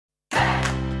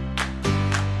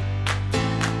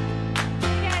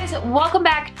welcome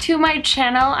back to my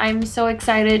channel. I'm so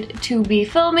excited to be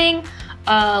filming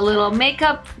a little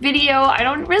makeup video. I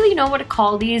don't really know what to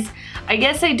call these. I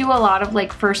guess I do a lot of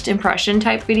like first impression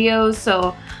type videos,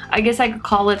 so I guess I could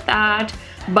call it that.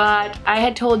 But I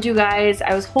had told you guys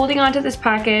I was holding on to this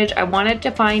package. I wanted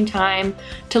to find time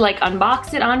to like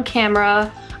unbox it on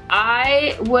camera.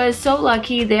 I was so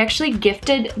lucky. They actually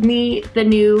gifted me the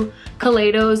new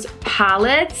KALEIDOS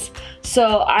palettes.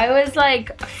 So I was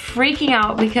like freaking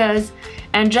out because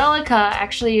Angelica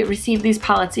actually received these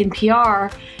palettes in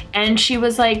PR, and she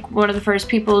was like one of the first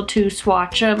people to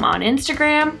swatch them on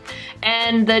Instagram.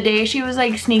 And the day she was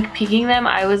like sneak peeking them,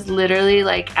 I was literally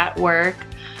like at work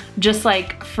just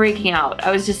like freaking out.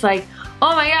 I was just like,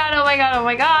 oh my god, oh my god, oh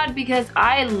my god, because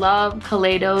I love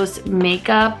KALEIDOS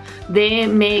makeup. They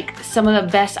make some of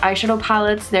the best eyeshadow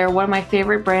palettes. They're one of my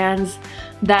favorite brands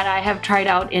that I have tried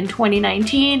out in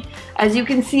 2019. As you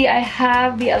can see, I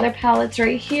have the other palettes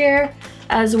right here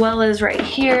as well as right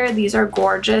here. These are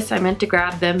gorgeous. I meant to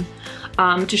grab them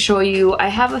to show you. I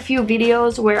have a few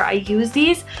videos where I use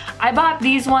these. I bought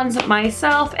these ones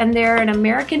myself, and they're an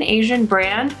American Asian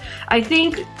brand. I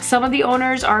think some of the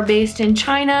owners are based in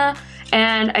China,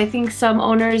 and I think some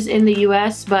owners in the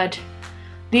US, but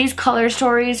these color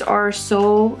stories are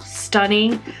so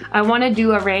stunning. I want to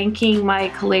do a ranking my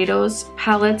KALEIDOS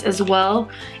palettes as well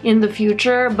in the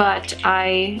future, but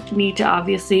I need to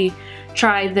obviously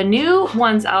try the new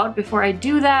ones out before I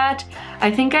do that. I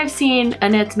think I've seen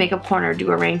Annette's Makeup Corner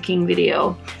do a ranking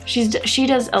video. She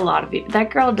does a lot of it.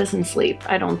 That girl doesn't sleep,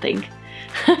 I don't think.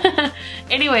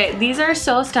 Anyway, these are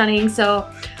so stunning. So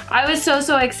I was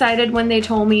so excited when they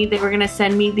told me they were gonna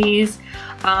send me these.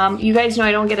 You guys know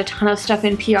I don't get a ton of stuff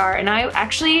in PR, and I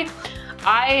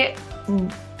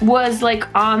was like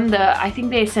on the, I think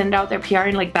they send out their PR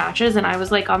in like batches, and I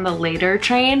was like on the later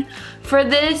train for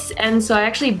this, and so I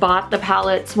actually bought the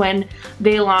palettes when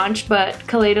they launched, but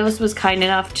KALEIDOS was kind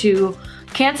enough to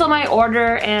cancel my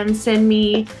order and send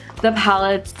me the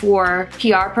palettes for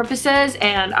PR purposes,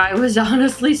 and I was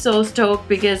honestly so stoked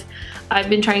because I've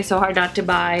been trying so hard not to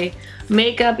buy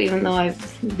makeup, even though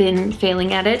I've been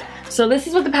failing at it. So this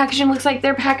is what the packaging looks like.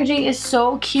 Their packaging is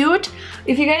so cute.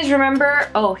 If you guys remember,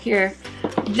 oh here,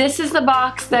 this is the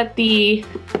box that these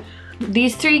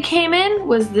three came in,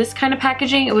 was this kind of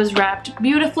packaging. It was wrapped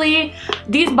beautifully.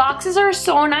 These boxes are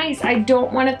so nice. I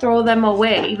don't want to throw them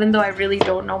away, even though I really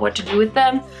don't know what to do with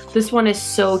them. This one is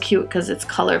so cute because it's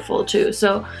colorful too.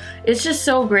 So it's just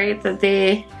so great that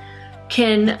they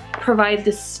can provide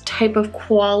this type of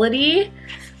quality.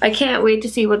 I can't wait to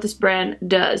see what this brand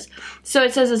does. So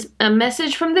it says a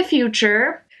message from the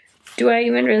future. Do I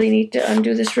even really need to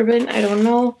undo this ribbon? I don't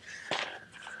know.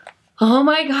 Oh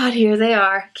my god, here they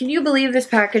are. Can you believe this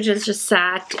package has just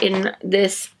sat in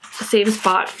this same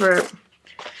spot for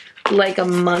like a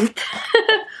month?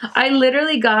 I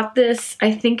literally got this,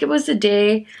 I think it was the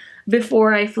day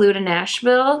before I flew to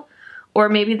Nashville, or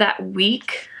maybe that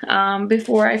week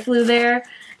before I flew there,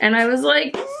 and I was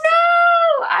like, no,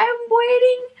 I'm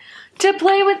waiting to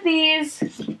play with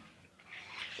these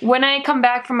when I come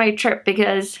back from my trip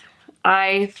because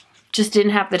I just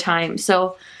didn't have the time.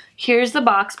 So here's the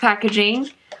box packaging.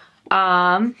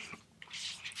 I'm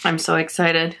so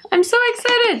excited. I'm so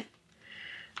excited.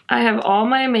 I have all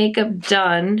my makeup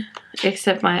done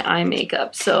except my eye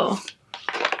makeup, so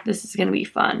this is gonna be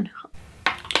fun.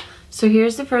 So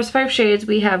here's the first 5 shades.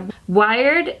 We have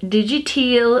Wired,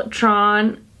 Digiteal,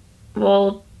 Tron,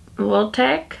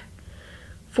 Voltec,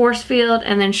 Force Field,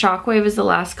 and then Shockwave is the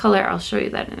last color. I'll show you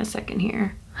that in a second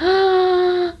here.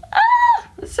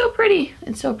 It's so pretty.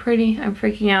 It's so pretty. I'm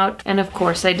freaking out. And of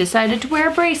course I decided to wear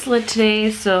a bracelet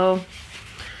today, so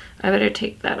I better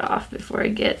take that off before I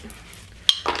get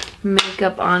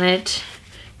makeup on it.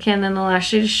 Okay, and then the last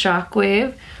shade is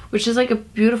Shockwave, which is like a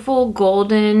beautiful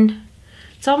golden,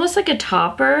 it's almost like a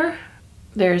topper.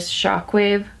 There's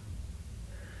Shockwave.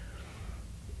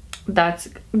 That's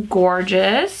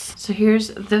gorgeous. So here's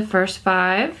the first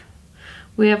 5.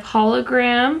 We have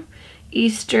Hologram,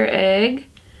 Easter Egg,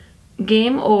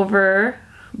 Game Over,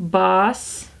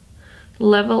 Boss,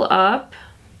 Level Up,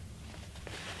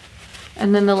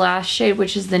 and then the last shade,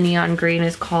 which is the neon green,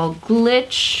 is called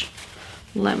Glitch.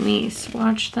 Let me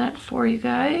swatch that for you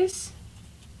guys.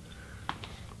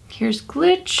 Here's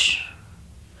Glitch.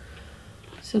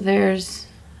 So there's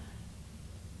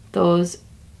those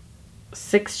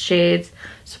 6 shades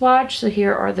swatch. So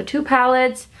here are the 2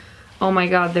 palettes. Oh my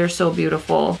god, they're so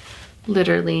beautiful.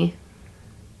 Literally.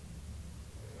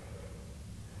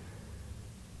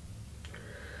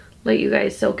 Let you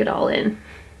guys soak it all in.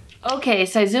 Okay,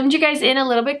 so I zoomed you guys in a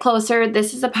little bit closer.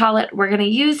 This is a palette we're gonna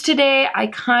use today. I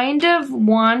kind of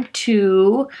want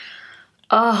to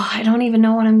Oh, I don't even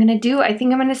know what I'm gonna do. I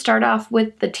think I'm gonna start off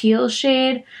with the teal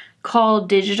shade called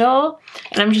Digital,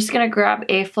 and I'm just gonna grab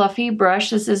a fluffy brush.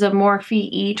 This is a Morphe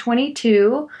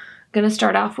E22. I'm gonna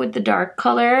start off with the dark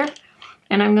color,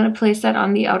 and I'm gonna place that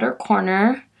on the outer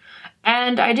corner.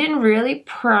 And I didn't really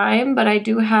prime, but I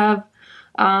do have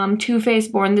Too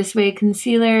Faced Born This Way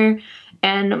concealer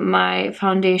and my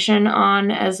foundation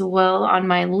on as well on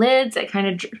my lids. I kind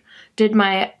of did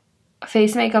my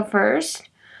face makeup first.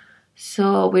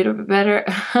 So we better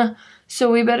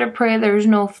pray there's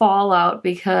no fallout,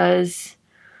 because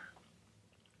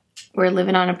we're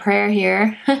living on a prayer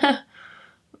here.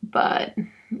 But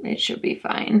it should be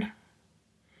fine.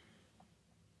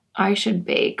 I should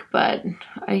bake, but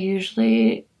I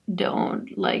usually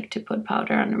don't like to put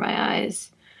powder under my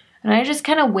eyes. And I just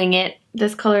kind of wing it.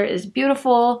 This color is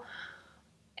beautiful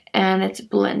and it's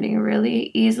blending really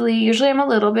easily. Usually I'm a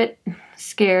little bit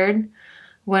scared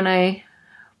when I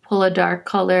pull a dark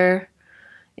color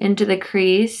into the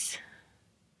crease,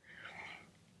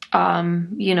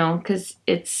 you know, because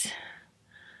it's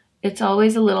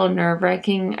always a little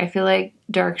nerve-wracking. I feel like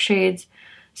dark shades,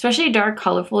 especially dark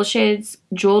colorful shades,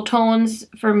 jewel tones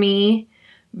for me,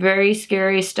 very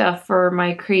scary stuff for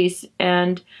my crease.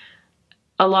 And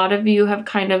a lot of you have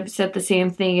kind of said the same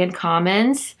thing in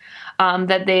comments,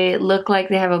 that they look like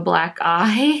they have a black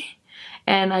eye.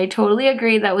 And I totally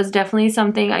agree. That was definitely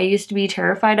something I used to be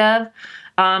terrified of,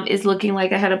 is looking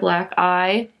like I had a black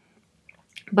eye.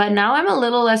 But now I'm a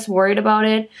little less worried about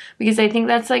it, because I think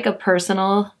that's like a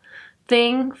personal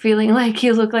thing, feeling like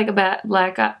you look like a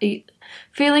black eye,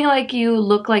 feeling like you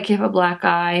look like you have a black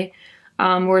eye,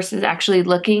 versus actually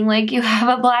looking like you have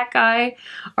a black eye,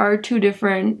 are two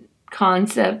different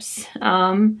concepts.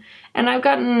 And I've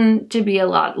gotten to be a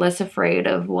lot less afraid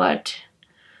of what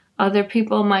other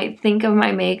people might think of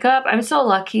my makeup. I'm so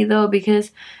lucky though,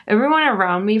 because everyone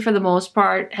around me for the most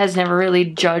part has never really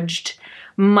judged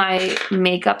my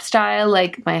makeup style.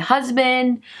 Like my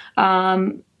husband,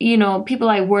 you know, people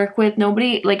I work with,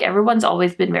 nobody, like everyone's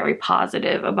always been very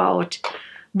positive about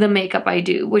the makeup I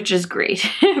do, which is great.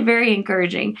 Very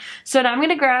encouraging. So now I'm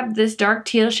gonna grab this dark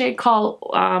teal shade called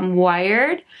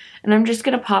Wired, and I'm just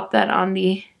gonna pop that on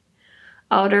the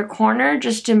outer corner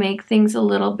just to make things a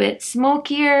little bit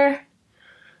smokier,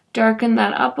 darken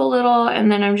that up a little,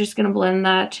 and then I'm just gonna blend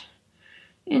that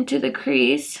into the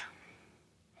crease.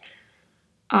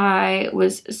 I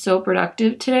was so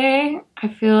productive today. I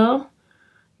feel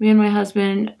me and my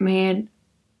husband made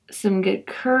some good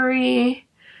curry.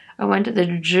 I went to the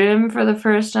gym for the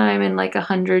first time in like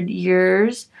 100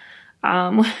 years.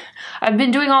 I've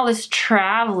been doing all this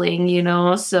traveling, you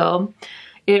know, so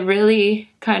it really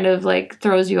kind of like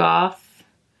throws you off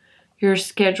your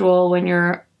schedule when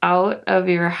you're out of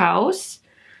your house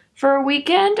for a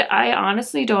weekend. I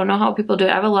honestly don't know how people do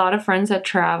it. I have a lot of friends that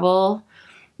travel,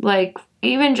 like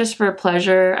even just for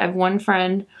pleasure. I have one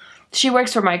friend, she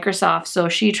works for Microsoft, so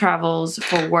she travels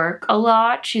for work a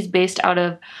lot. She's based out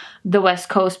of the West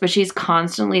Coast, but she's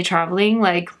constantly traveling.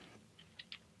 Like,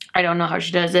 I don't know how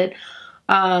she does it.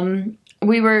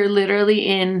 We were literally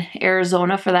in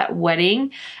Arizona for that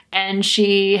wedding, and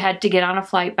she had to get on a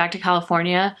flight back to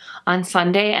California on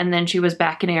Sunday, and then she was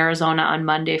back in Arizona on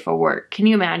Monday for work. Can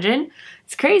you imagine?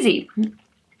 It's crazy.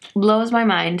 Blows my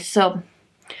mind. So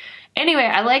anyway,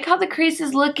 I like how the crease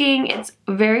is looking. It's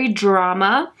very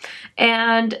drama.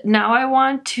 And now I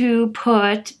want to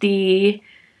put the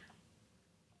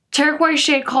turquoise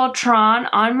shade called Tron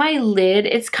on my lid.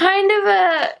 It's kind of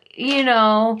a, you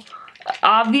know,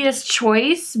 obvious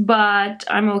choice, but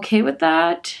I'm okay with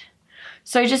that.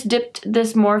 So I just dipped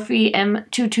this Morphe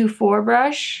M224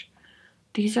 brush.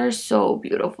 These are so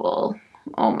beautiful.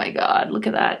 Oh my god, look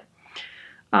at that.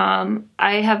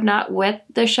 I have not wet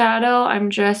the shadow. I'm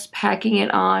just packing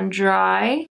it on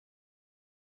dry.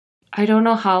 I don't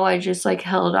know how I just like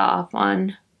held off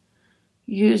on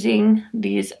using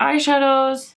these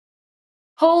eyeshadows.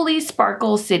 Holy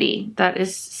Sparkle City. That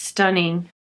is stunning.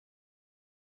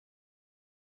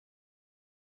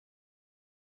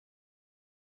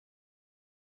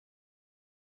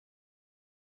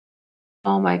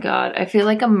 Oh my god, I feel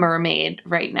like a mermaid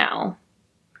right now.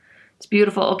 It's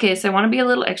beautiful. Okay, so I want to be a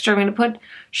little extra. I'm going to put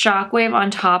Shockwave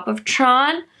on top of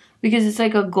Tron because it's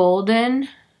like a golden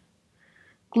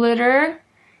glitter.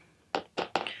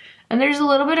 And there's a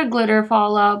little bit of glitter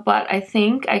fallout, but I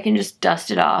think I can just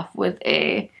dust it off with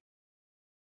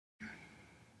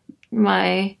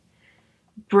my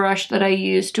brush that I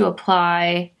use to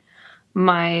apply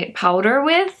my powder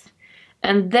with.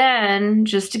 And then,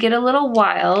 just to get a little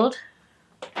wild,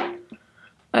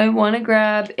 I want to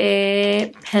grab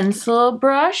a pencil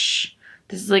brush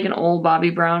This is like an old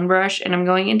Bobbi Brown brush, and I'm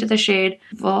going into the shade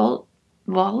Voltic?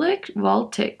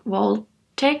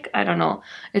 I don't know.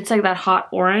 It's like that hot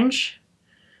orange.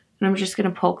 And I'm just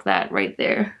gonna poke that right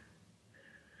there.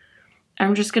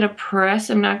 I'm just gonna press,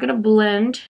 I'm not gonna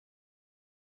blend.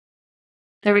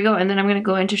 There we go, and then I'm gonna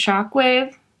go into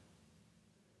Shockwave.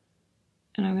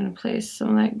 And I'm gonna place some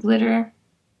of that glitter.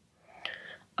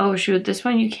 Oh shoot, this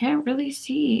one you can't really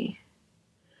see.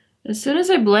 As soon as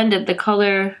I blend it, the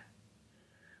color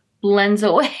blends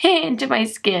away into my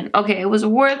skin. Okay, it was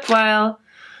worthwhile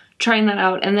trying that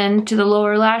out. And then to the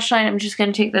lower lash line, I'm just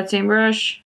gonna take that same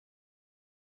brush.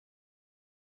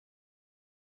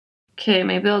 Okay,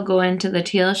 maybe I'll go into the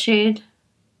teal shade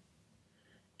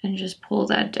and just pull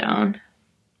that down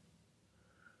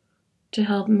to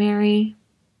help marry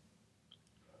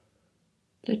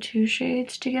the two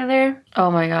shades together.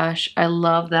 Oh my gosh, I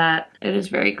love that. It is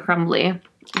very crumbly,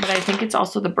 but I think it's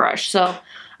also the brush. So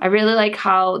I really like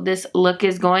how this look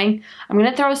is going. I'm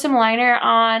gonna throw some liner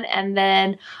on, and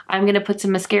then I'm gonna put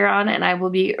some mascara on, and I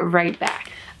will be right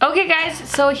back. Okay guys,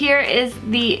 so here is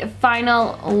the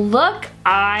final look.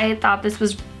 I thought this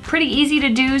was pretty easy to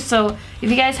do, so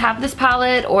if you guys have this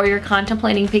palette or you're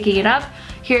contemplating picking it up,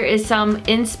 here is some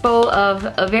inspo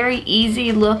of a very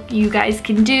easy look you guys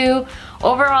can do.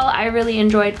 Overall, I really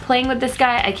enjoyed playing with this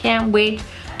guy. I can't wait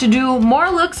to do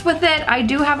more looks with it. I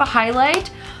do have a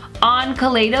highlight on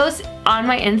Kaleidos on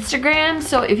my Instagram,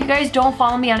 so if you guys don't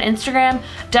follow me on Instagram,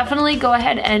 definitely go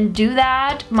ahead and do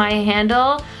that. My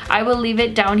handle, I will leave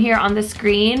it down here on the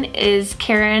screen, is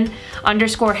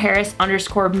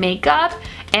Karen_Harris_makeup,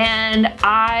 and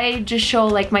I just show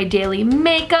like my daily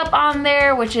makeup on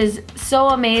there, which is so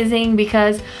amazing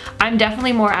because I'm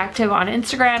definitely more active on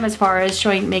Instagram as far as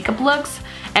showing makeup looks.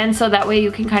 And so that way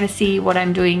you can kind of see what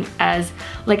I'm doing as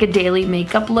like a daily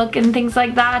makeup look and things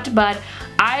like that. But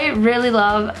I really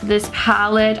love this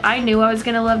palette. I knew I was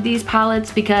gonna love these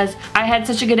palettes because I had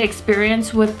such a good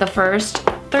experience with the first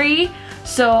three.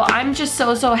 So I'm just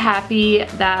so happy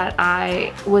that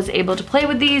I was able to play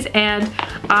with these, and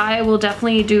I will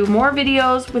definitely do more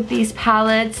videos with these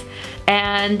palettes.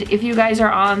 And if you guys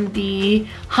are on the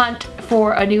hunt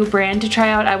for a new brand to try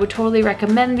out, I would totally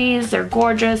recommend these. They're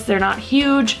gorgeous, they're not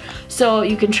huge, so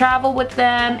you can travel with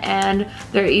them, and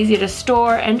they're easy to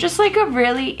store, and just like a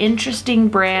really interesting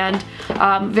brand,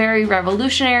 very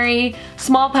revolutionary.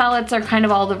 Small palettes are kind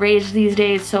of all the rage these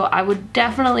days, so I would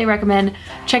definitely recommend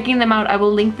checking them out. I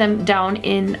will link them down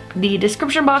in the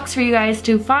description box for you guys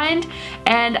to find,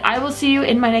 and I will see you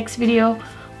in my next video.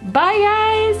 Bye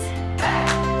guys!